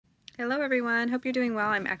Hello everyone, hope you're doing well.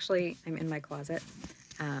 I'm in my closet.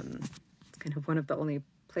 It's kind of one of the only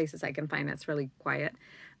places I can find that's really quiet.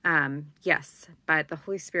 Yes, but the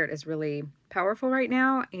Holy Spirit is really powerful right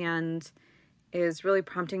now and is really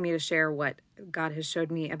prompting me to share what God has showed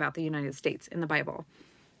me about the United States in the Bible.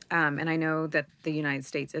 And I know that the United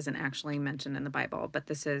States isn't actually mentioned in the Bible, but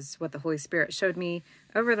this is what the Holy Spirit showed me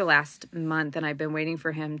over the last month, and I've been waiting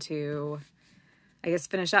for him to,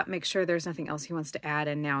 finish up, make sure there's nothing else he wants to add,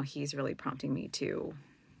 and now he's really prompting me to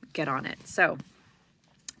get on it. So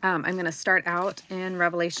I'm going to start out in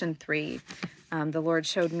Revelation 3. The Lord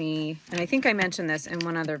showed me, and I think I mentioned this in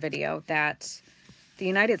one other video, that the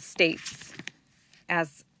United States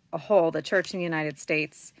as a whole, the church in the United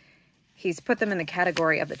States, he's put them in the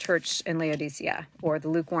category of the church in Laodicea, or the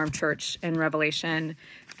lukewarm church in Revelation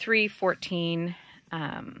 3:14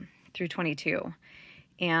 through 22.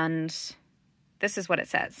 And this is what it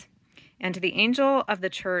says. And to the angel of the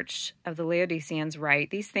church of the Laodiceans write,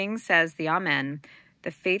 these things says the Amen, the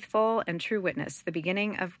faithful and true witness, the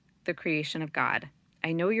beginning of the creation of God.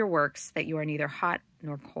 I know your works, that you are neither hot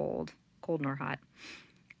nor cold nor hot.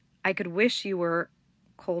 I could wish you were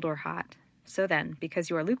cold or hot. So then, because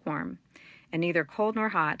you are lukewarm, and neither cold nor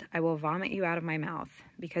hot, I will vomit you out of my mouth,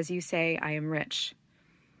 because you say, I am rich,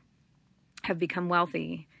 have become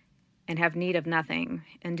wealthy, and have need of nothing,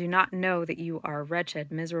 and do not know that you are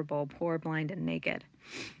wretched, miserable, poor, blind, and naked.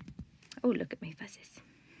 Oh, look at my fuzzes.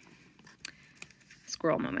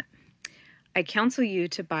 Squirrel moment. I counsel you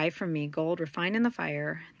to buy from me gold refined in the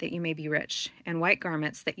fire, that you may be rich, and white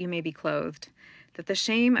garments, that you may be clothed, that the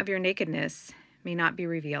shame of your nakedness may not be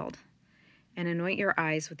revealed, and anoint your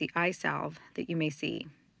eyes with the eye salve, that you may see.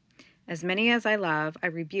 As many as I love, I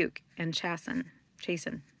rebuke and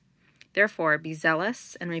chasten. Therefore, be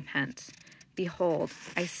zealous and repent. Behold,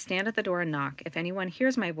 I stand at the door and knock. If anyone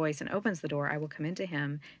hears my voice and opens the door, I will come into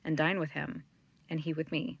him and dine with him, and he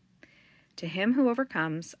with me. To him who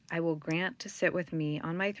overcomes, I will grant to sit with me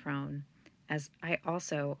on my throne, as I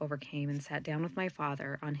also overcame and sat down with my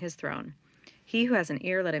Father on his throne. He who has an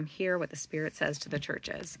ear, let him hear what the Spirit says to the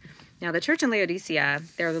churches. Now, the church in Laodicea,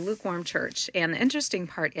 they're the lukewarm church, and the interesting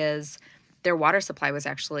part is their water supply was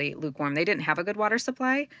actually lukewarm. They didn't have a good water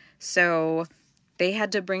supply, so they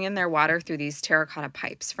had to bring in their water through these terracotta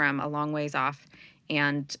pipes from a long ways off,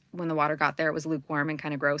 and when the water got there, it was lukewarm and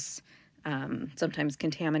kind of gross, sometimes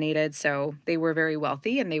contaminated, so they were very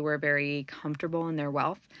wealthy and they were very comfortable in their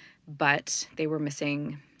wealth, but they were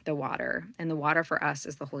missing the water, and the water for us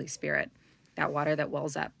is the Holy Spirit, that water that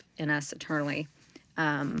wells up in us eternally,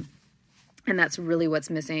 and that's really what's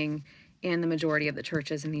missing in the majority of the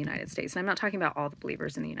churches in the United States. And I'm not talking about all the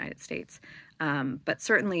believers in the United States, but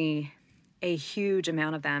certainly a huge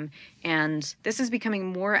amount of them. And this is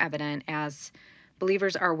becoming more evident as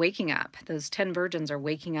believers are waking up. Those 10 virgins are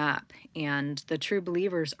waking up, and the true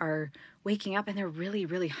believers are waking up, and they're really,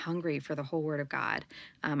 really hungry for the whole Word of God.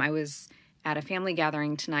 I was at a family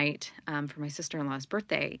gathering tonight for my sister-in-law's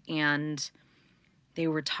birthday, and they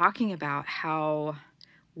were talking about how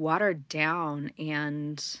watered down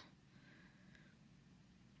and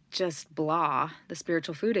just blah the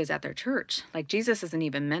spiritual food is at their church. Like, Jesus isn't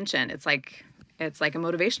even mentioned. It's like a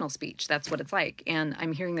motivational speech. That's what it's like. And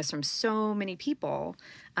I'm hearing this from so many people.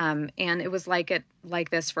 And it was like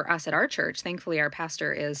this for us at our church. Thankfully, our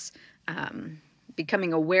pastor is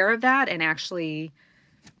becoming aware of that and actually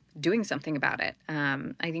doing something about it.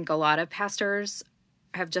 I think a lot of pastors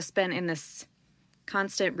have just been in this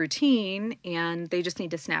constant routine, and they just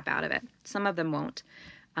need to snap out of it. Some of them won't.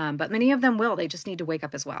 But many of them will. They just need to wake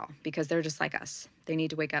up as well, because they're just like us. They need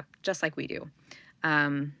to wake up just like we do.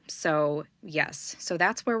 So yes, so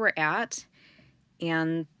that's where we're at.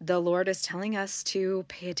 And the Lord is telling us to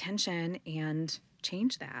pay attention and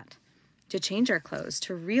change that, to change our clothes,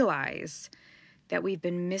 to realize that we've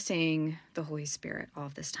been missing the Holy Spirit all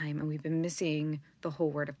of this time, and we've been missing the whole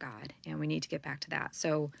Word of God, and we need to get back to that.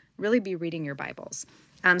 So really be reading your Bibles.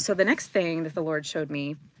 So the next thing that the Lord showed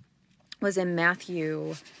me was in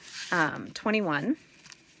Matthew 21,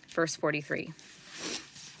 verse 43.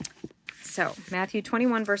 So Matthew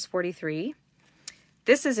 21, verse 43.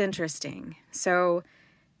 This is interesting. So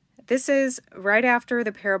this is right after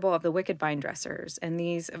the parable of the wicked vine dressers. And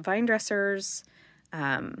these vine dressers,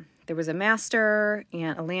 there was a master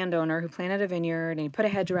and a landowner who planted a vineyard, and he put a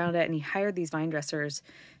hedge around it, and he hired these vine dressers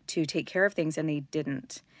to take care of things, and they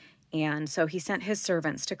didn't. And so he sent his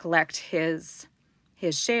servants to collect his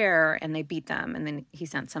share, and they beat them. And then he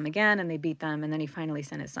sent some again, and they beat them. And then he finally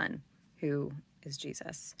sent his son, who is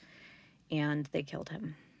Jesus, and they killed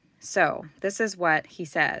him. So this is what he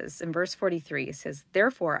says in verse 43. He says,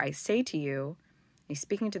 therefore I say to you, he's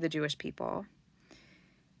speaking to the Jewish people,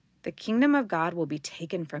 The kingdom of God will be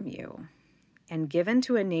taken from you and given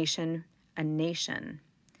to a nation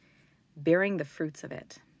bearing the fruits of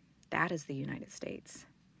it. That is the United States.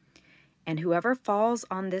 And whoever falls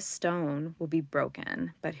on this stone will be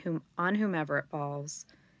broken, but on whomever it falls,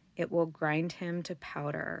 it will grind him to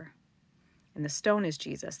powder. And the stone is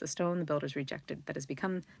Jesus. The stone the builders rejected that has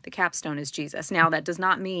become the capstone is Jesus. Now, that does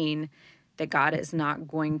not mean that God is not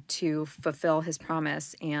going to fulfill his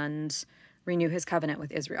promise and renew his covenant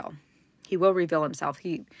with Israel. He will reveal himself.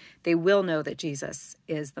 They will know that Jesus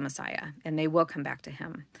is the Messiah, and they will come back to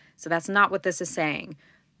him. So that's not what this is saying.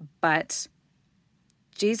 But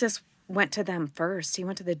Jesus went to them first. He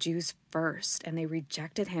went to the Jews first, and they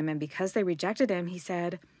rejected him. And because they rejected him, he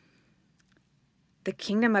said, the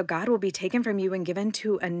kingdom of God will be taken from you and given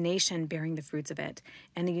to a nation bearing the fruits of it.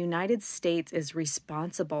 And the United States is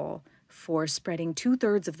responsible for spreading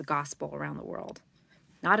 2/3 of the gospel around the world.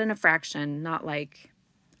 Not in a fraction, not like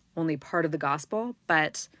only part of the gospel,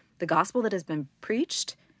 but the gospel that has been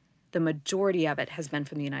preached, the majority of it has been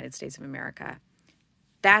from the United States of America.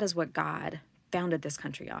 That is what God founded this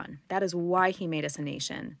country on. That is why he made us a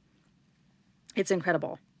nation. It's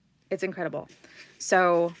incredible. It's incredible.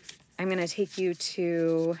 So I'm going to take you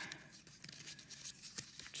to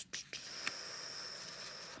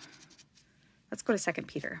let's go to 2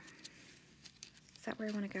 Peter. Is that where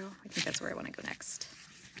I want to go? I think that's where I want to go next.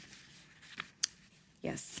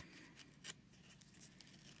 Yes.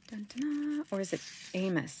 Dun, dun, dun. Or is it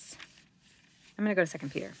Amos? I'm going to go to 2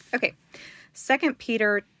 Peter. Okay. 2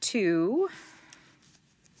 Peter 2.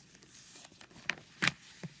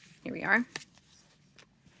 Here we are.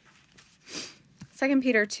 2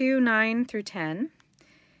 Peter 2, 9 through 10.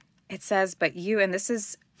 It says, but you, and this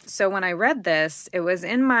is, so when I read this, it was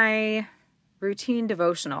in my routine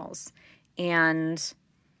devotionals, and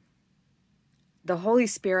the Holy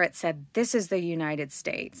Spirit said, this is the United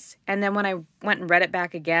States. And then when I went and read it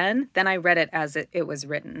back again, then I read it as it was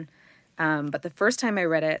written. But the first time I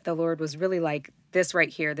read it, the Lord was really like, this right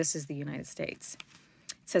here, this is the United States.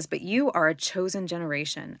 It says, but you are a chosen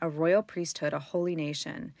generation, a royal priesthood, a holy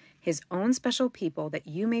nation, his own special people, that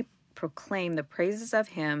you may proclaim the praises of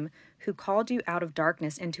him who called you out of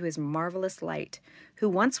darkness into his marvelous light, who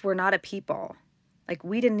once were not a people. Like,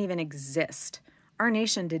 we didn't even exist. Our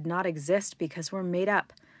nation did not exist because we're made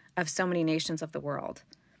up of so many nations of the world,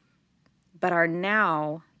 but are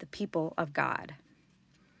now the people of God,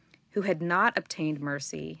 who had not obtained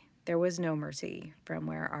mercy. There was no mercy from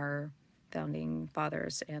where our founding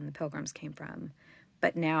fathers and the pilgrims came from,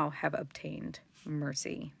 but now have obtained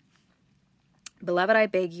mercy. Beloved, I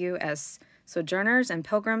beg you, as sojourners and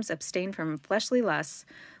pilgrims, abstain from fleshly lusts,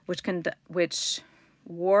 which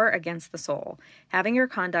war against the soul, having your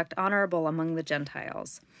conduct honorable among the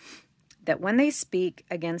Gentiles, that when they speak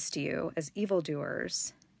against you as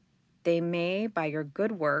evildoers, they may, by your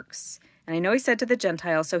good works, and I know he said to the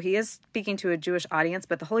Gentiles, so he is speaking to a Jewish audience,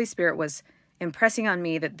 but the Holy Spirit was impressing on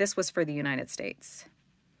me that this was for the United States.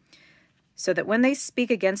 So that when they speak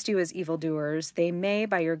against you as evildoers, they may,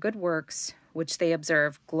 by your good works, which they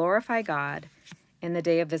observe, glorify God in the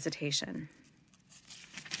day of visitation.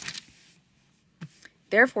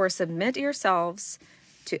 Therefore, submit yourselves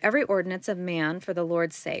to every ordinance of man for the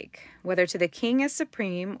Lord's sake, whether to the king as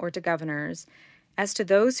supreme or to governors, as to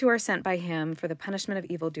those who are sent by him for the punishment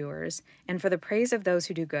of evildoers and for the praise of those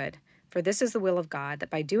who do good. For this is the will of God, that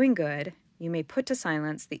by doing good you may put to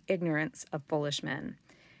silence the ignorance of foolish men.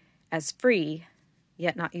 As free,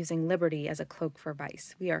 yet not using liberty as a cloak for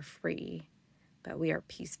vice. We are free, but we are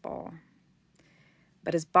peaceful.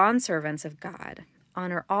 But as bondservants of God,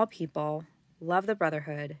 honor all people, love the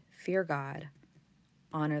brotherhood, fear God,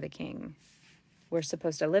 honor the king. We're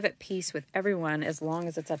supposed to live at peace with everyone as long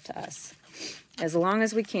as it's up to us, as long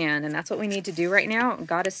as we can. And that's what we need to do right now.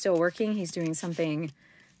 God is still working. He's doing something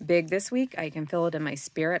big this week. I can feel it in my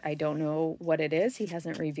spirit. I don't know what it is. He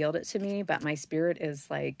hasn't revealed it to me, but my spirit is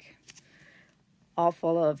like all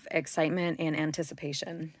full of excitement and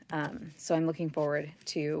anticipation. So I'm looking forward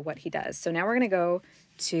to what he does. So now we're going to go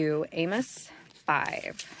to Amos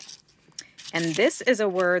 5. And this is a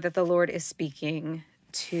word that the Lord is speaking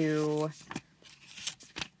to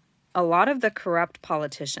a lot of the corrupt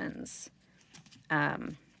politicians,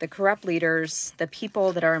 the corrupt leaders, the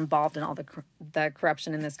people that are involved in all the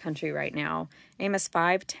corruption in this country right now. Amos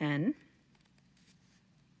 5:10.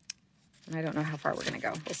 I don't know how far we're going to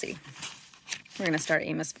go. We'll see. We're going to start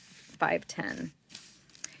Amos 5:10.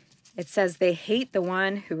 It says, they hate the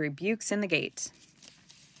one who rebukes in the gate,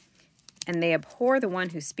 and they abhor the one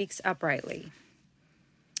who speaks uprightly.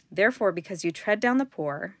 Therefore, because you tread down the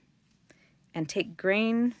poor and take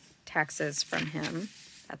grain taxes from him,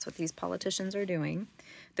 That's what these politicians are doing.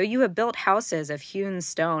 Though you have built houses of hewn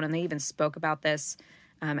stone, and they even spoke about this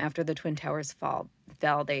after the Twin Towers fell.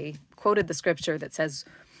 They quoted the scripture that says,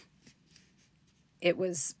 it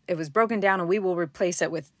was broken down and we will replace it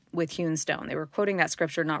with hewn stone. They were quoting that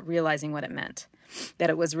scripture, not realizing what it meant, that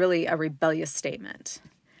it was really a rebellious statement.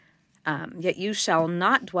 Yet you shall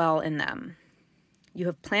not dwell in them. You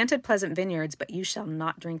have planted pleasant vineyards, but you shall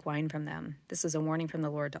not drink wine from them. This is a warning from the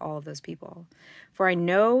Lord to all of those people. For I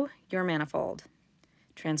know your manifold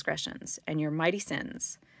transgressions and your mighty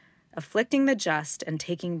sins, afflicting the just and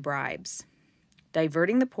taking bribes,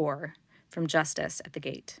 diverting the poor from justice at the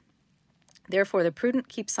gate. Therefore the prudent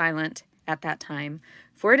keep silent at that time,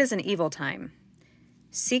 for it is an evil time.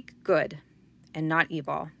 Seek good and not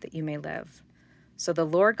evil, that you may live. So the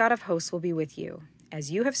Lord God of hosts will be with you. As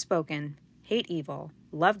you have spoken, hate evil,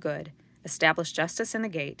 love good, establish justice in the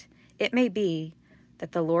gate. It may be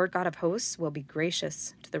that the Lord God of hosts will be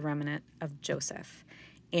gracious to the remnant of Joseph.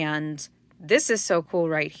 And this is so cool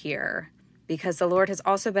right here, because the Lord has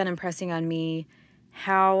also been impressing on me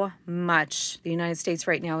how much the United States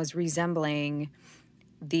right now is resembling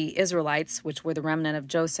the Israelites, which were the remnant of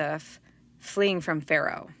Joseph, fleeing from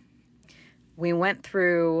Pharaoh. We went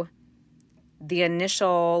through the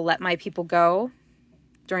initial let my people go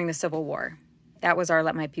during the Civil War. That was our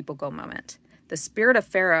let my people go moment. The spirit of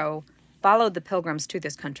Pharaoh followed the pilgrims to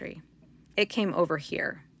this country. It came over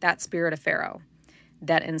here, that spirit of Pharaoh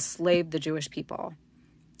that enslaved the Jewish people,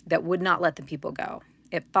 that would not let the people go.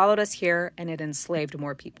 It followed us here, and it enslaved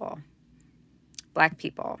more people. Black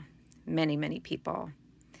people, many, many people.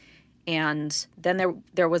 And then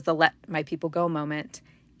there was the let my people go moment,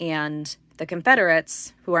 and the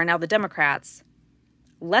Confederates, who are now the Democrats,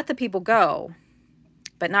 let the people go,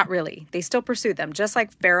 but not really. They still pursued them. Just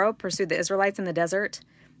like Pharaoh pursued the Israelites in the desert,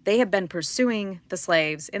 they have been pursuing the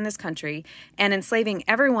slaves in this country and enslaving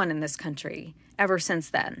everyone in this country ever since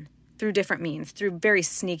then, through different means, through very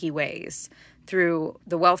sneaky ways, through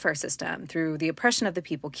the welfare system, through the oppression of the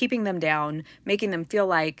people, keeping them down, making them feel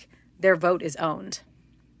like their vote is owned.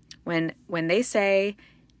 When they say,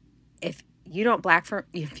 if you don't vote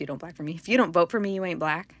for me, you ain't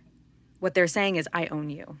black, what they're saying is, I own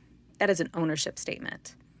you. That is an ownership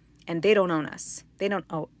statement. And they don't own us. They don't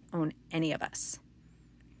own any of us.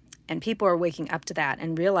 And people are waking up to that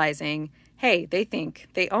and realizing, hey, they think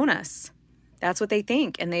they own us. That's what they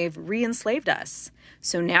think, and they've re-enslaved us.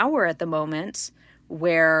 So now we're at the moment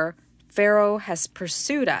where Pharaoh has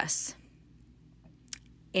pursued us,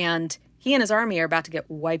 and he and his army are about to get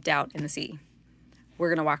wiped out in the sea. We're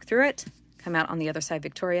going to walk through it, come out on the other side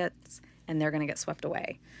victorious, and they're going to get swept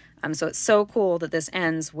away. So it's so cool that this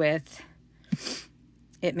ends with,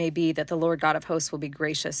 it may be that the Lord God of hosts will be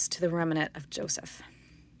gracious to the remnant of Joseph.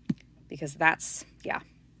 Because that's,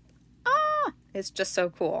 it's just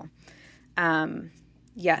so cool.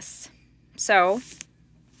 Yes. So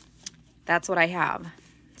that's what I have.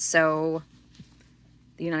 So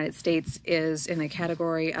the United States is in the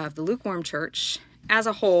category of the lukewarm church as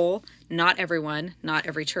a whole. Not everyone, not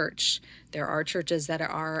every church. There are churches that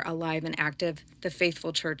are alive and active. The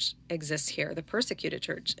faithful church exists here. The persecuted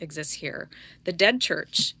church exists here. The dead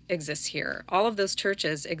church exists here. All of those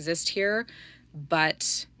churches exist here,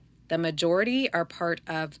 but the majority are part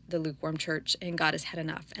of the lukewarm church, and God has had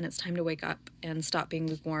enough, and it's time to wake up and stop being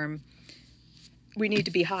lukewarm. We need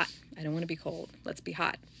to be hot. I don't want to be cold. Let's be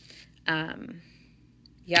hot.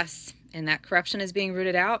 Yes, and that corruption is being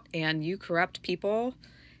rooted out, and you corrupt people,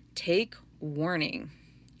 take warning.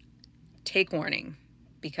 Take warning,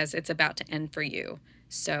 because it's about to end for you.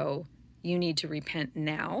 So you need to repent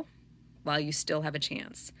now while you still have a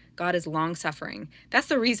chance. God is long-suffering. That's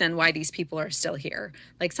the reason why these people are still here.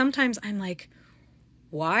 Like, sometimes I'm like,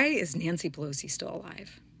 why is Nancy Pelosi still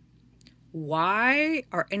alive? Why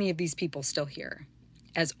are any of these people still here?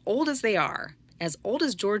 As old as they are, as old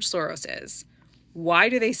as George Soros is, why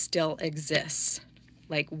do they still exist?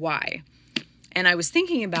 Like, why? And I was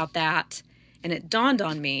thinking about that, and it dawned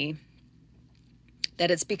on me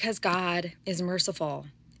that it's because God is merciful.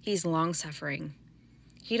 He's long-suffering.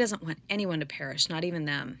 He doesn't want anyone to perish, not even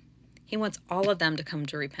them. He wants all of them to come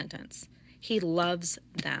to repentance. He loves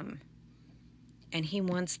them, and he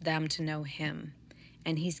wants them to know him,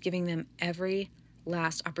 and he's giving them every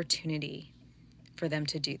last opportunity for them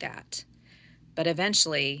to do that. But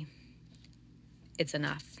eventually, it's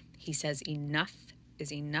enough. He says, enough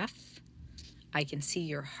is enough. I can see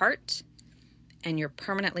your heart, and you're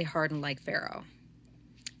permanently hardened like Pharaoh.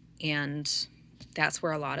 And that's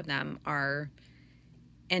where a lot of them are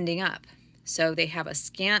ending up. So they have a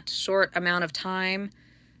short amount of time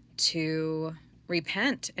to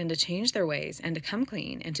repent and to change their ways and to come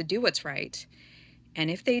clean and to do what's right. And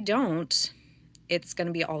if they don't, it's going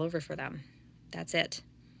to be all over for them. That's it.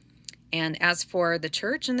 And as for the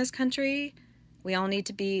church in this country, we all need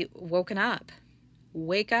to be woken up.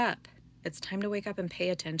 Wake up. It's time to wake up and pay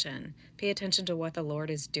attention. Pay attention to what the Lord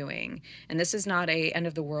is doing. And this is not a end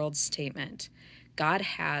of the world statement. God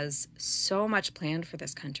has so much planned for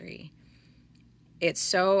this country. It's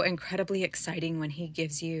so incredibly exciting when he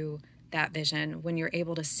gives you that vision, when you're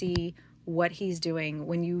able to see what he's doing,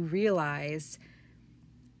 when you realize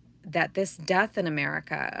that this death in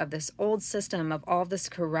America of this old system, of all this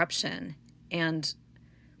corruption, and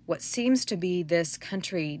what seems to be this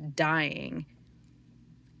country dying,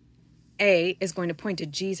 is going to point to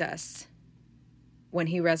Jesus when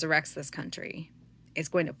he resurrects this country. It's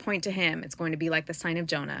going to point to him. It's going to be like the sign of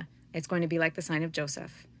Jonah. It's going to be like the sign of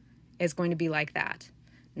Joseph. It's going to be like that.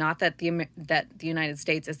 Not that the United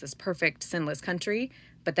States is this perfect, sinless country,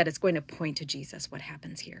 but that it's going to point to Jesus, what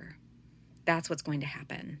happens here. That's what's going to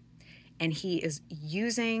happen. And he is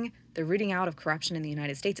using the rooting out of corruption in the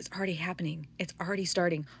United States. It's already happening. It's already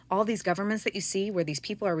starting. All these governments that you see where these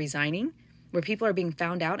people are resigning, where people are being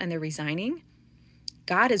found out and they're resigning,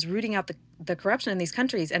 God is rooting out the corruption in these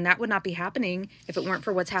countries. And that would not be happening if it weren't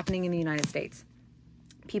for what's happening in the United States.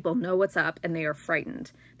 People know what's up and they are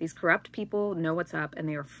frightened. These corrupt people know what's up and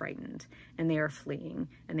they are frightened and they are fleeing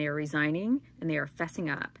and they are resigning and they are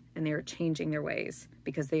fessing up and they are changing their ways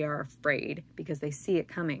because they are afraid, because they see it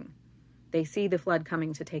coming. They see the flood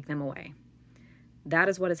coming to take them away. That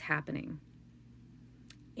is what is happening.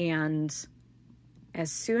 And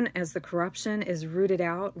as soon as the corruption is rooted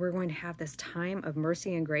out, we're going to have this time of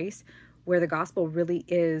mercy and grace where the gospel really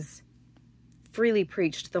is freely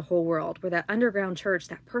preached to the whole world, where that underground church,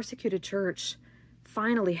 that persecuted church,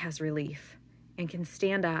 finally has relief and can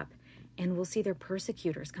stand up, and we'll see their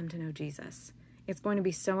persecutors come to know Jesus. It's going to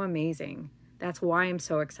be so amazing. That's why I'm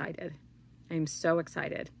so excited. I'm so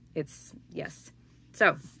excited. Yes.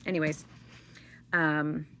 So anyways,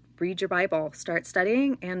 read your Bible, start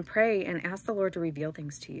studying and pray and ask the Lord to reveal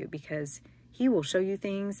things to you, because he will show you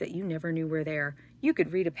things that you never knew were there. You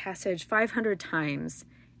could read a passage 500 times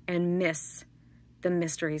and miss the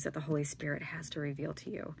mysteries that the Holy Spirit has to reveal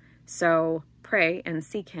to you. So pray and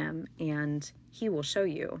seek him and he will show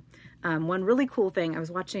you. One really cool thing, I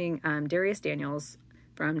was watching Darius Daniels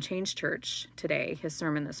from Change Church today, his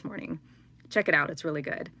sermon this morning. Check it out, it's really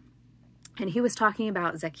good. And he was talking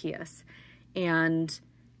about Zacchaeus and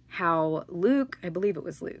how Luke, I believe it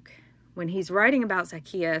was Luke, when he's writing about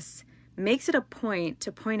Zacchaeus, makes it a point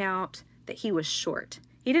to point out that he was short.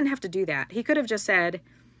 He didn't have to do that. He could have just said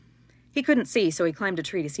he couldn't see, so he climbed a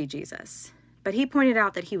tree to see Jesus. But he pointed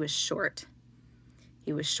out that he was short.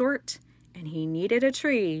 He was short, and he needed a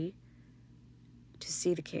tree to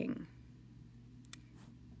see the king.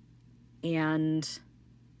 And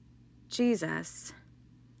Jesus,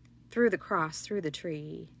 through the cross, through the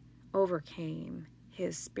tree, overcame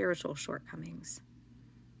his spiritual shortcomings.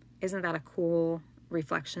 Isn't that a cool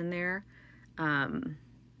reflection there?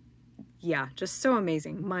 Yeah, just so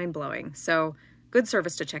amazing, mind-blowing. So good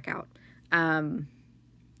service to check out.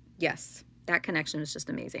 Yes, that connection is just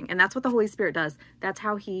amazing. And that's what the Holy Spirit does. That's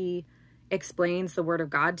how he explains the word of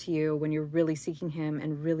God to you when you're really seeking him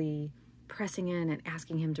and really pressing in and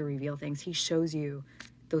asking him to reveal things. He shows you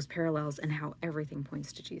those parallels and how everything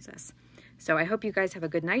points to Jesus. So I hope you guys have a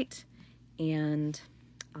good night, and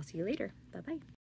I'll see you later. Bye-bye.